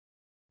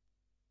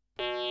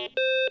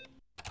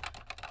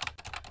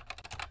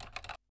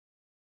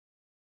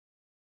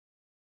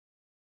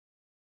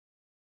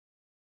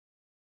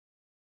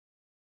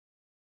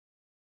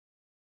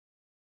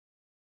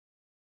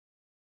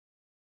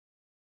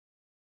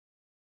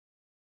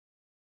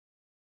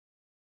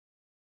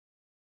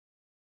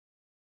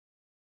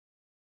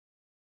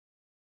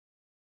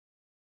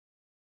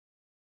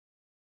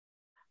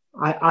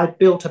I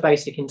built a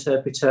basic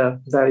interpreter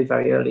very,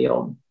 very early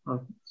on. I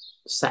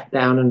sat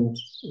down and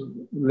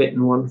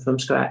written one from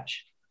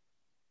scratch.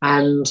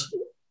 And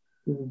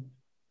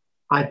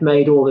I'd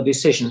made all the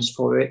decisions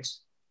for it.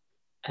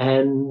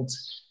 And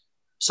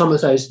some of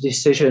those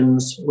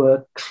decisions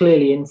were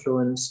clearly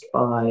influenced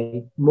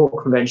by more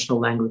conventional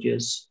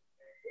languages,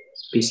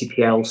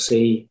 BCPL,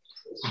 C,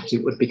 as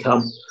it would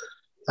become.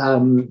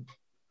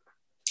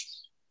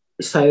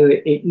 So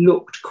it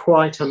looked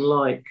quite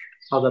unlike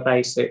other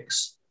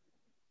basics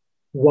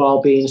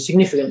while being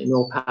significantly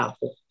more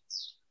powerful.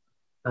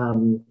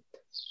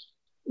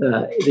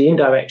 The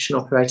indirection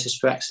operators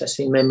for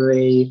accessing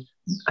memory,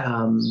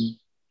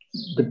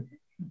 the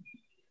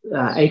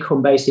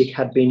Acorn Basic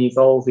had been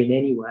evolving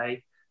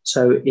anyway,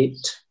 so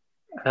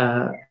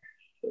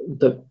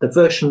the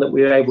version that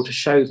we were able to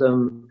show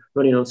them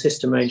running on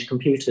system range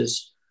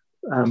computers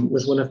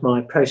was one of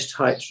my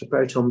prototypes for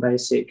Proton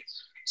Basic.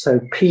 So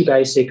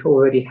P-Basic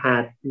already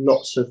had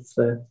lots of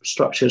the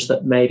structures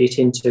that made it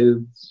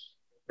into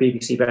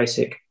BBC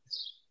Basic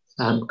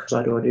because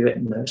I'd already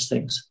written those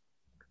things.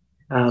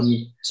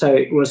 So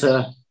it was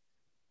a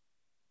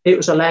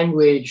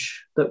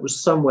language that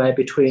was somewhere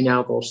between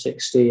Algol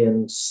 60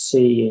 and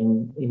C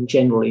in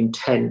general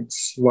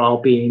intents while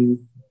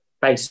being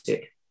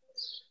basic,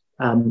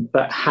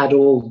 but had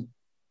all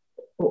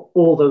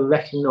the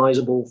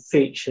recognizable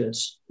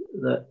features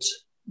that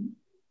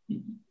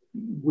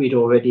we'd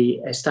already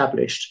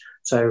established.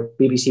 So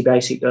BBC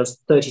Basic does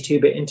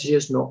 32-bit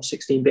integers, not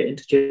 16-bit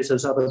integers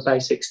as other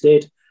basics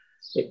did.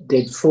 It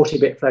did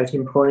 40-bit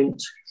floating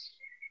point.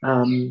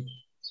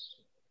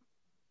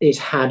 It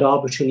had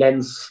arbitrary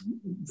length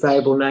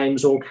variable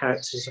names, all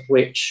characters of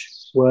which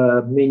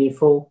were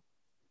meaningful.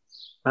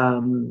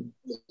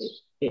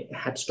 It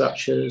had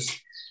structures.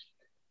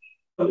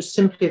 It was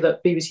simply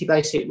that BBC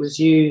Basic was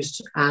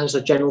used as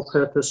a general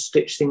purpose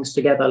stitch things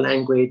together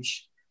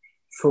language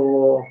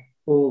for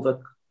all the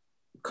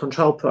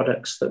control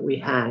products that we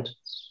had.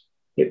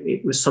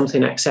 It was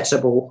something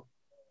accessible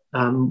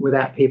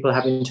without people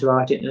having to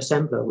write it in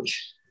assembler,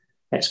 which,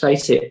 let's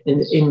face it,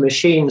 in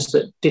machines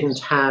that didn't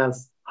have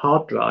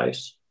hard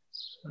drives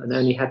and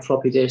only had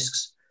floppy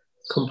disks,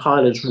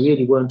 compilers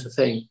really weren't a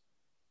thing.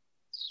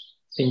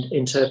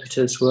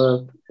 Interpreters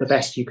were the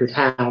best you could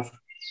have,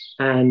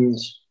 and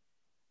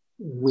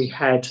we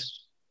had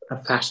a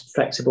fast,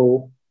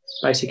 flexible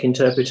basic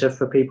interpreter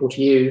for people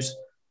to use.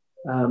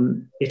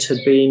 It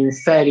had been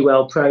fairly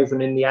well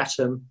proven in the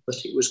Atom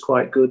that it was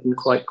quite good and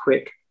quite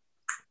quick,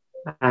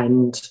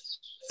 and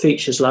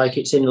features like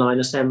its inline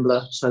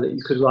assembler, so that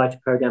you could write a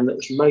program that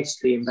was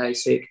mostly in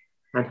BASIC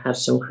and had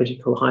some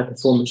critical high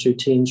performance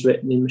routines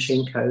written in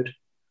machine code,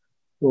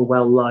 were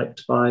well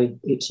liked by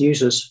its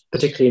users,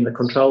 particularly in the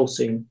control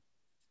scene.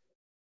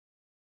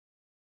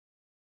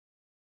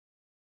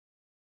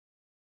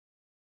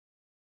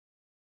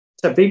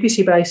 So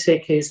BBC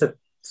Basic is a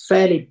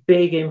fairly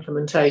big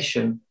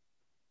implementation.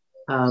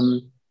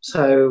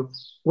 So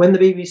when the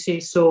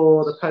BBC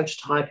saw the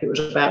prototype, it was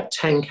about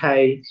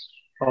 10K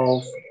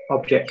of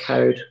object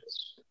code.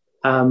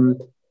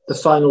 The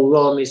final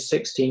ROM is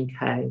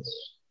 16K.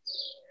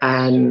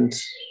 And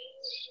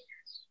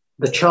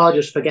the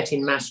charges for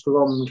getting mask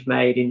ROMs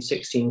made in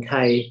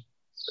 16K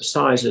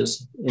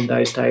sizes in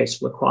those days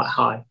were quite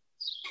high.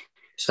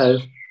 So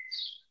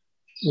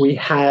we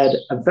had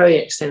a very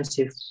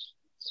extensive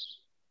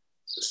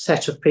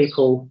set of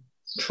people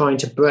trying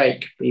to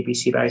break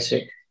BBC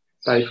Basic,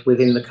 both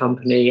within the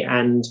company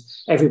and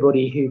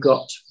everybody who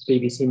got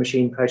BBC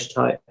machine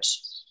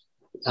prototypes,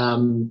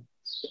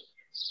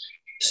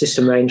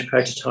 system range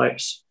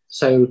prototypes.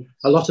 So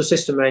a lot of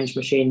system range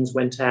machines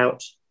went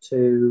out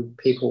to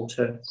people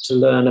to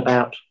learn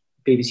about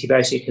BBC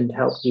Basic and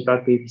help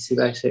debug BBC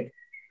Basic.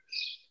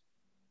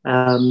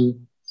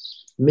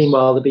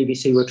 Meanwhile, the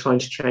BBC were trying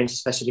to change the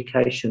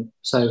specification.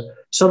 So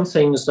some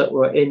things that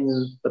were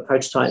in the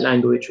prototype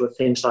language were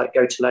things like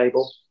go to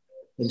label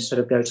instead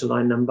of go to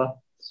line number.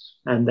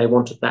 And they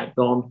wanted that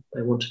gone.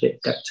 They wanted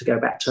it to go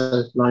back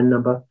to line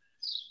number.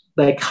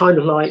 They kind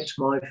of liked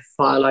my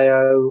file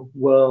IO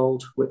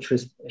world, which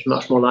was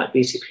much more like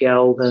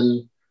BCPL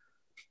than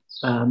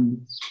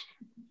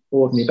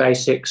ordinary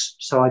basics.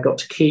 So I got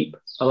to keep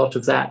a lot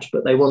of that,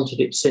 but they wanted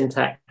its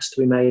syntax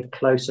to be made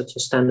closer to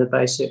standard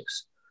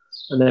basics.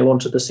 And they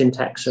wanted the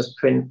syntax of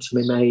print to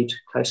be made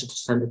closer to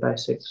standard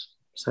basics.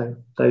 So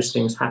those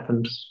things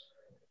happened.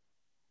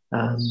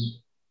 But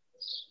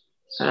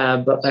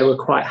they were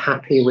quite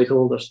happy with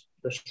all the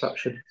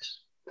structured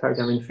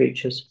programming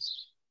features.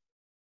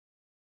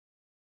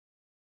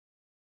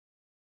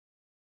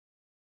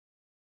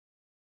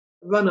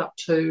 Run up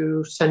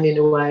to sending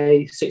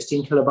away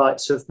 16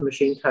 kilobytes of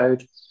machine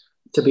code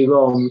to be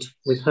wronged,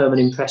 with Herman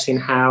impressing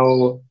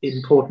how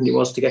important it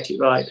was to get it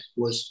right,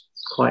 was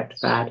quite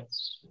bad.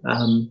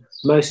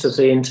 Most of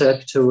the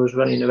interpreter was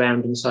running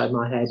around inside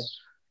my head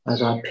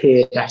as I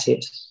peered at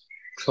it,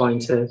 trying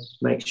to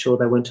make sure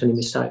there weren't any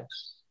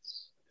mistakes,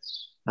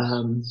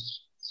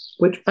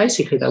 which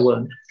basically there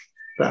weren't.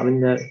 But I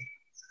mean,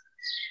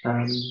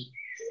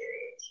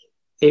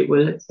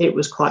 it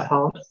was quite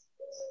hard.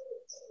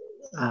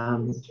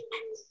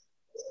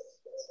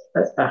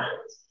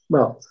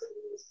 Well,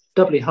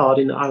 doubly hard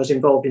in that I was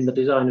involved in the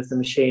design of the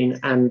machine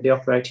and the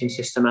operating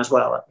system as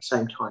well at the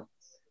same time.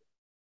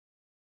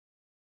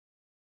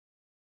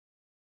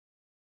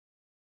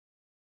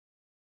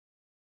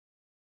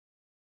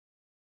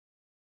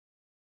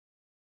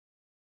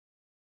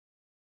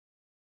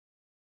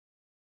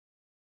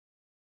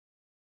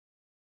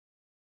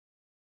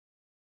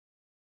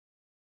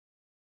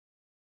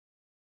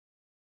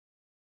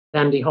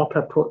 Andy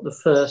Hopper put the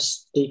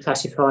first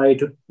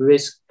declassified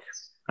RISC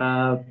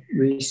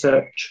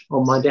research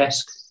on my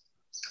desk,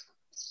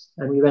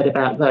 and we read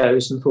about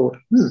those and thought,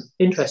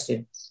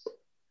 interesting.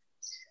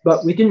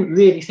 But we didn't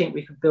really think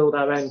we could build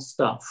our own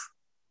stuff.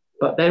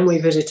 But then we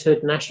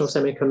visited National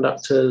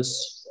Semiconductors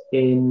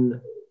in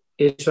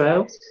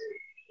Israel,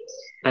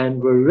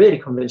 and were really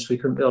convinced we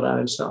couldn't build our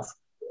own stuff.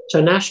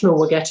 So National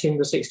were getting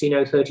the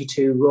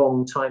 16032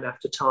 wrong time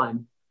after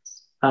time.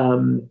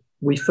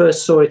 We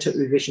first saw it at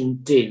revision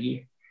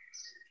D,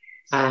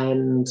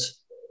 and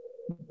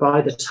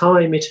by the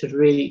time it had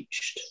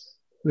reached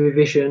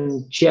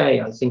revision J,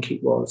 I think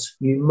it was,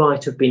 you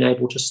might have been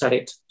able to sell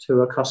it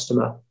to a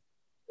customer.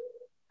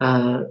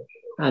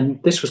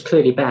 And this was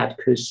clearly bad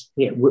because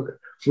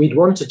we'd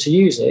wanted to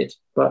use it,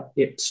 but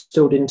it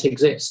still didn't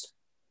exist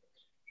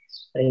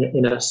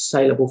in a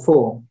saleable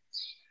form.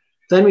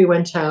 Then we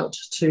went out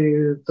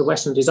to the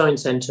Western Design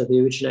Centre, the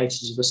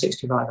originators of the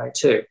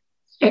 6502,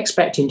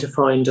 expecting to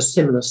find a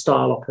similar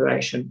style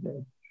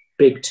operation,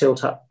 big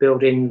tilt-up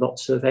building,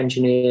 lots of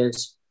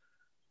engineers.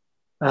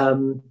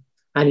 And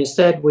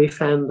instead, we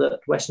found that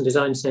Western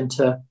Design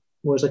Centre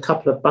was a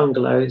couple of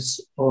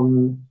bungalows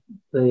on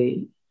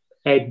the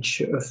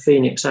edge of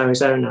Phoenix,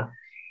 Arizona,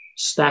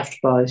 staffed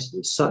by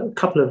a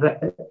couple of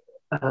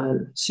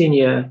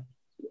senior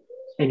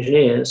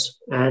engineers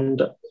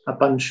and a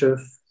bunch of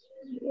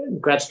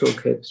grad school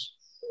kids.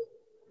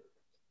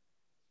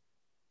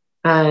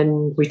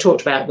 And we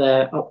talked about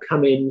their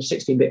upcoming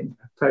 16-bit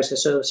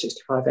processor,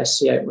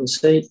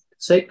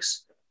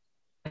 65SC816,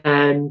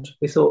 and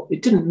we thought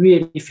it didn't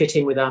really fit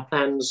in with our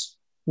plans.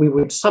 We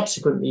would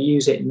subsequently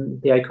use it in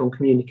the Acorn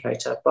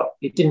communicator, but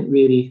it didn't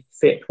really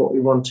fit what we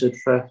wanted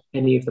for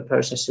any of the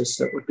processors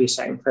that would be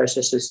second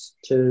processors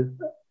to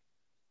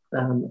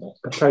a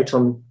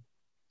Proton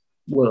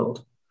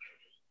world.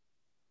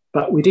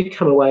 But we did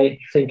come away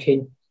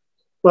thinking,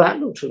 well,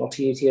 that looked a lot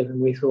easier than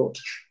we thought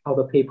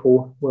other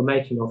people were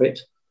making of it.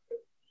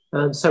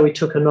 And so we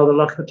took another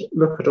look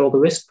at all the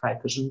RISC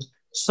papers, and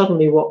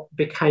suddenly what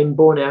became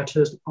borne out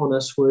on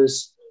us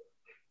was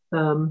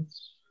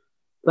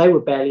they were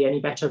barely any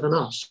better than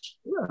us.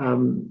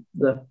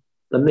 The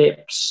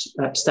MIPS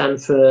at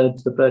Stanford,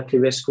 the Berkeley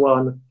RISC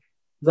one,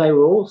 they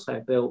were also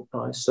built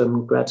by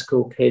some grad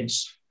school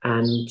kids,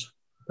 and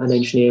an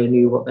engineer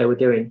knew what they were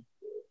doing.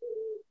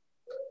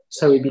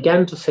 So we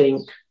began to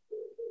think,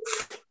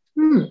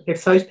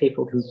 if those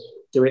people can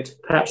do it,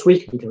 perhaps we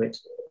can do it.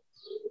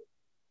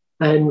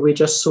 And we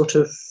just sort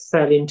of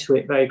fell into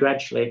it very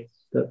gradually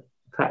that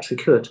perhaps we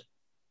could.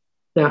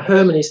 Now,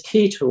 Herman is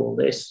key to all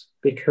this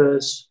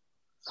because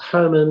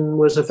Herman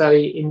was a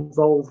very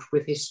involved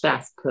with his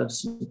staff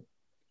person.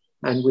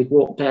 And we'd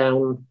walk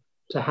down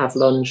to have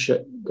lunch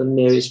at the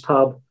nearest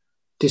pub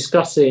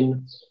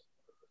discussing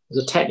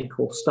the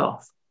technical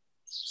stuff.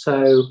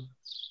 So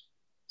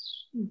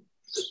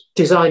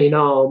designing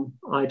ARM,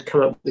 I'd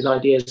come up with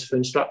ideas for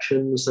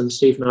instructions, and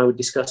Steve and I would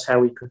discuss how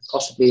we could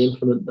possibly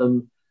implement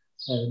them.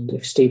 And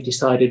if Steve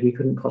decided we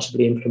couldn't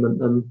possibly implement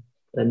them,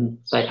 then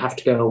they'd have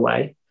to go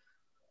away.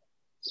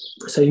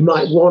 So you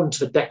might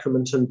want a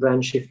decrement and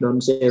branch shift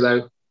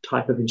non-zero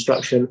type of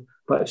instruction,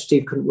 but if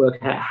Steve couldn't work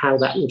out how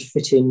that would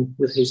fit in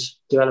with his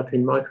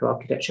developing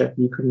microarchitecture,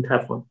 you couldn't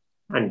have one.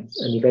 And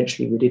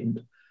eventually we didn't.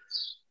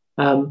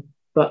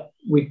 But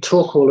we'd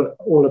talk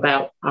all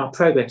about our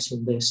progress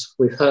in this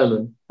with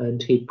Herman,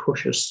 and he'd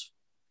push us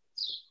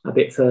a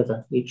bit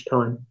further each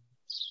time.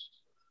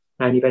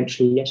 And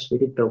eventually, yes, we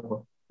did build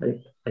one.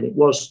 And it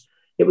was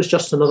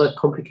just another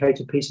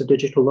complicated piece of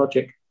digital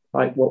logic,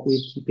 like what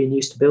we've been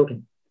used to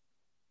building.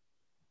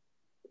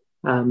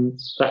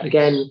 But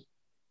again,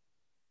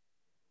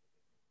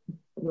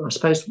 I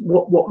suppose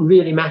what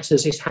really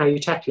matters is how you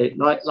tackle it.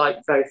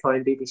 Like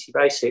verifying BBC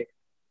Basic,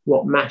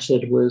 what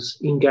mattered was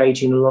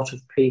engaging a lot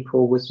of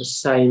people with the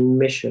same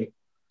mission.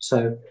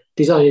 So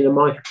designing a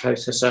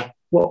microprocessor,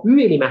 what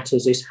really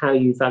matters is how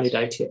you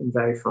validate it and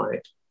verify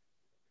it.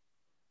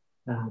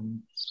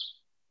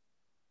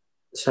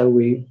 So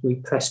we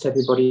pressed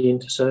everybody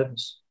into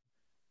service.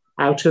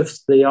 Out of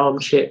the ARM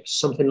chips,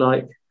 something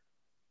like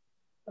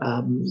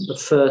the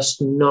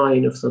first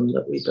 9 of them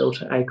that we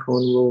built at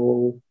Acorn were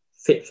all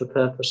fit for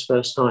purpose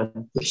first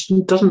time, which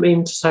doesn't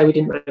mean to say we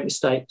didn't make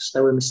mistakes.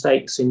 There were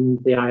mistakes in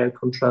the I/O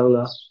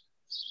controller.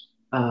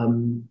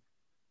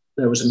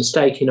 There was a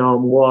mistake in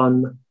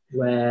ARM1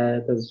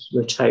 where the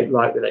rotate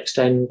right with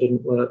extend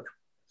didn't work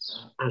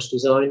as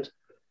designed.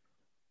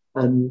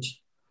 But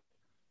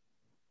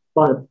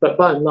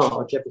by and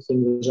large,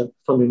 everything was a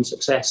thundering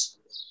success,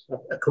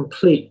 a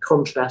complete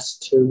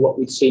contrast to what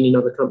we'd seen in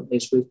other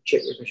companies with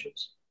chip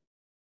revisions.